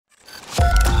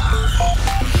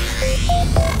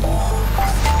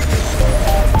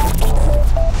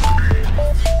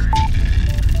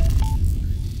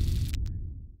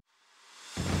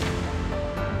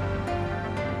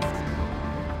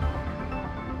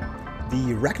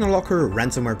The Ragnar Locker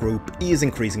ransomware group is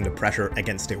increasing the pressure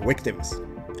against their victims.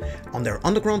 On their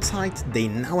underground site, they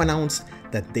now announced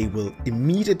that they will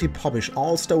immediately publish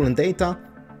all stolen data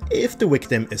if the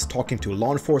victim is talking to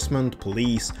law enforcement,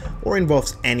 police, or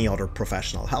involves any other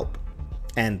professional help.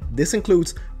 And this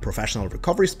includes professional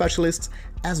recovery specialists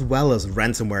as well as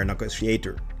ransomware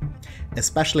negotiator.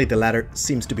 Especially the latter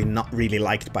seems to be not really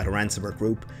liked by the ransomware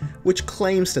group, which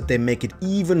claims that they make it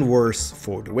even worse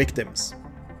for the victims.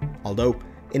 Although,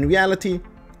 in reality,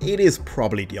 it is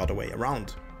probably the other way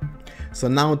around. So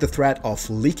now the threat of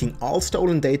leaking all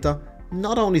stolen data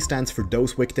not only stands for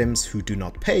those victims who do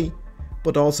not pay,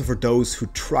 but also for those who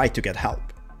try to get help.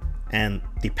 And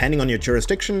depending on your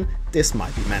jurisdiction, this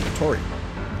might be mandatory.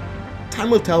 Time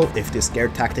will tell if this scare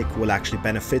tactic will actually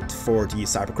benefit for the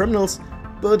cybercriminals,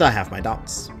 but I have my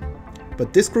doubts.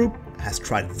 But this group has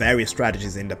tried various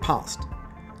strategies in the past.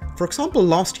 For example,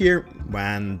 last year,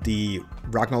 when the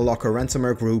Ragnar Locker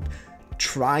ransomware group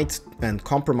tried and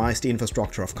compromised the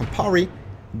infrastructure of Campari,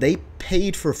 they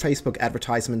paid for Facebook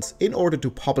advertisements in order to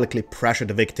publicly pressure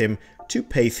the victim to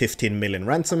pay 15 million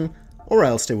ransom, or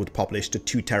else they would publish the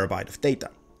 2 TB of data.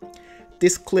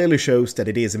 This clearly shows that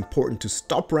it is important to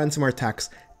stop ransomware attacks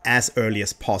as early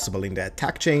as possible in the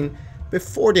attack chain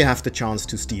before they have the chance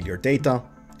to steal your data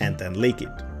and then leak it.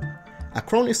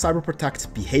 Acronis Cyber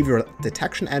Protect behavioral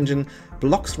detection engine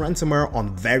blocks ransomware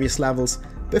on various levels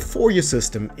before your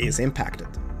system is impacted.